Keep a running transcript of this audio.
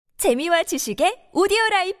재미와 지식의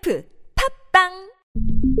오디오라이프 팝빵.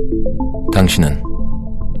 당신은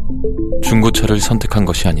중고차를 선택한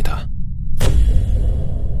것이 아니다.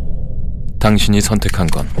 당신이 선택한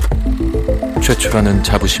건 최초라는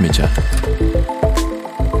자부심이자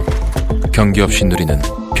경계 없이 누리는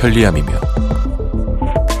편리함이며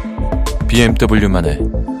BMW만의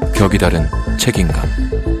격이 다른 책임감.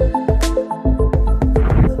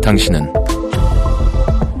 당신은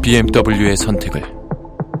BMW의 선택을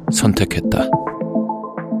선택했다.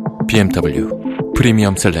 BMW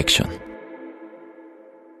프리미엄 셀렉션.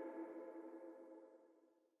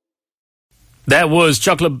 That was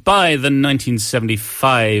Chocolate by the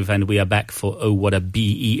 1975, and we are back for Oh What a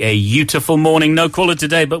Beautiful morning. No caller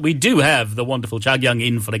today, but we do have the wonderful Chagyang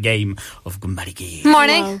in for the game of Gummarigi.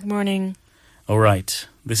 Morning. Hello, morning. All right,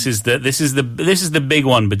 this is the big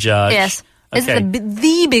one, Bajaj. Yes, this Okay. is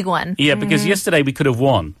the big one. Yeah, because yesterday we could have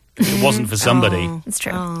won if it wasn't for somebody. It's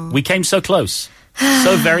true. We came so close,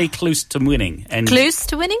 so very close to winning. And Close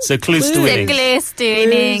to winning? So close to winning. Close to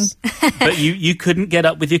winning. But you couldn't get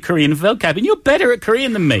up with your Korean vocab, and you're better at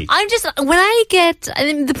Korean than me.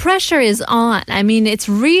 The pressure is on. I mean, it's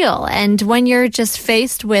real. And when you're just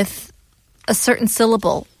faced with a certain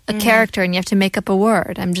syllable, a character, and you have to make up a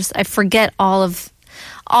word, I forget all of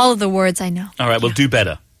the words I know. All right, we'll do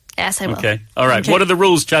better. Yes, I will. Okay. All right. Okay. What are the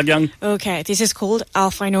rules, Chagyang? Okay, this is called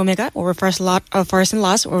Alpha and Omega, or first and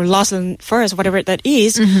last, or last and first, whatever that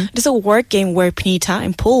is. This is a word game where Punita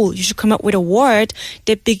and Paul, you should come up with a word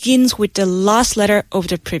that begins with the last letter of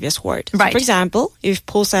the previous word. Right. So for example, if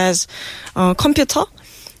Paul says computer,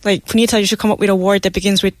 like Punita, you should come up with a word that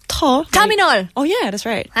begins with ta. Terminal. Oh yeah, that's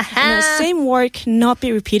right. And the same word cannot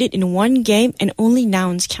be repeated in one game, and only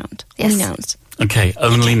nouns count. Yes. Only nouns. Okay,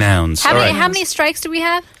 only nouns. How All many right. how many strikes do we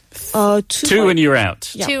have? Two and you're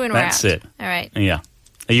out. Yeah. Two and we're That's out. it. All right. Yeah.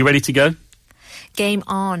 Are you ready to go? Game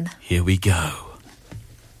on. Here we go.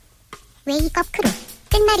 웨이크업 크루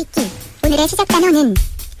끝말잇기 오늘의 시작 단어는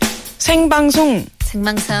생방송.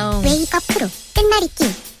 생방송. 웨이크업 크루 끝말잇기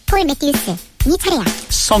폴 매튜스 니 차례야.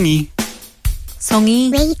 Songy.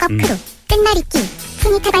 송이. 웨이크업 크루 끝말잇기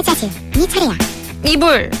푸니타 바자즈 니 차례야.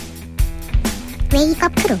 이불.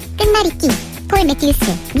 웨이크업 크루 끝말잇기 폴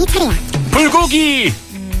매튜스 니 차례야. 불고기.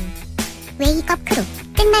 웨이크업 크루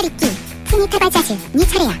끝말잇기 푸니타 바자즈 니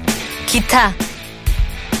차례야. 기타.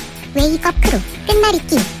 웨이크업 크루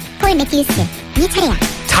끝말잇기 폴 매튜스 니 차례야.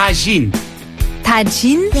 Tajin.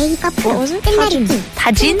 다진. 웨이크업 크루 was it? 끝말잇기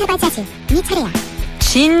다진? 푸니타 바자즈 니 차례야.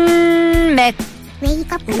 진맥.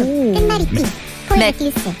 웨이크업 크루 끝말잇기 폴 맥.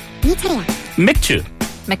 매튜스 니 차례야. Mictu.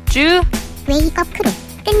 맥주. 웨이크업 크루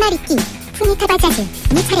끝말잇기 푸니타 바자즈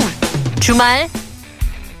니 차례야. 주말.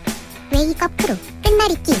 웨이크업 크루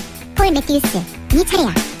끝말잇기 폴 매튜스 니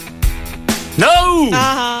차례야. No.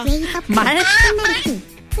 웨이크업 크루 말. 끝말잇기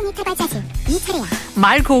푸니타 바자즈 니 차례야.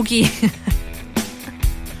 말고기.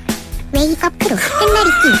 웨이크업 크루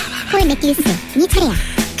끝말잇기 폴 매튜스 니 차례야.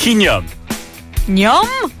 Kinyum. 냠.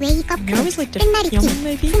 웨이크업 크루 Yum is like the 끝말잇기 yum,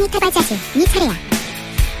 maybe? 푸니타 바자즈 니 차례야.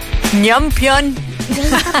 냠편.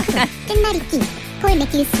 웨이크업 크루 끝말잇기 폴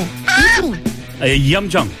매튜스 니 차례야.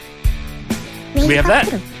 Yumjung. We have 웨이크업 that?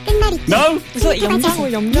 크루 끝말잇기 No. Is it 푸니타 염장 or 바자즈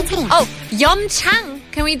니 염장? 차례야. Oh, yumchang.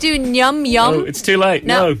 Can we do yum? Oh, it's too late.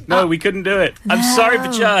 No. No, we couldn't do it. I'm sorry,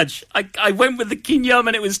 Bajaj. I went with the kinyum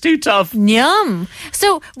and it was too tough. Yum.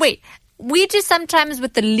 So, wait. We do sometimes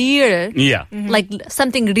with the lir, Yeah. like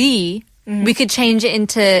something ri, we could change it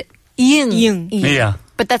into ing. Ing. Yeah.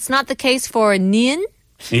 But that's not the case for nin.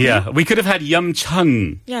 Yeah. We could have had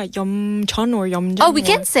yumchung. Yeah, 염전 or 염장. Oh, we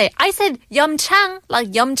can say. I said yumchang,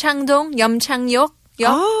 like yumchangdong, yumchangyok,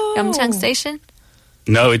 Oh. yumchang station.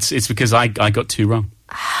 No, it's because I got two wrong.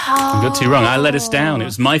 I got two wrong. I let us down. It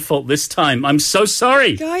was my fault this time. I'm so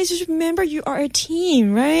sorry. Guys, just remember you are a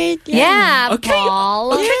team, right? Yeah, Okay.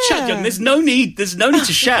 Paul. Okay, Chagyang, there's no need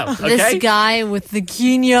to shout, okay? This guy with the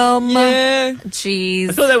kinyum. Yeah. Jeez.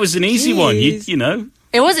 I thought that was an easy one. Jeez. You know.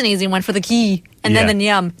 It was an easy one for the key. And then Yeah. the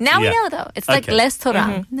yum. Now we Yeah. know, though. It's like Okay.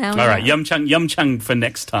 restaurant. Now we All right, know. yumchang for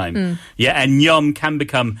next time. Yeah, and yum can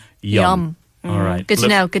become yum. All right. Good to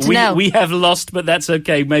know, good to we, know. We have lost, but that's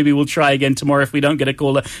okay. Maybe we'll try again tomorrow if we don't get a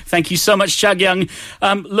caller. Thank you so much, Chagyang.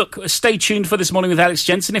 Look, stay tuned for This Morning with Alex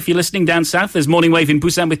Jensen. If you're listening down south, there's Morning Wave in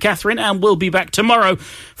Busan with Catherine, and we'll be back tomorrow,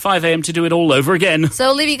 5 a.m. to do it all over again. So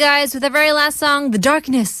I'll leave you guys with the very last song, The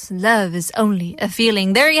Darkness. Love is only a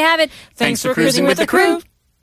feeling. There you have it. Thanks for cruising with the crew.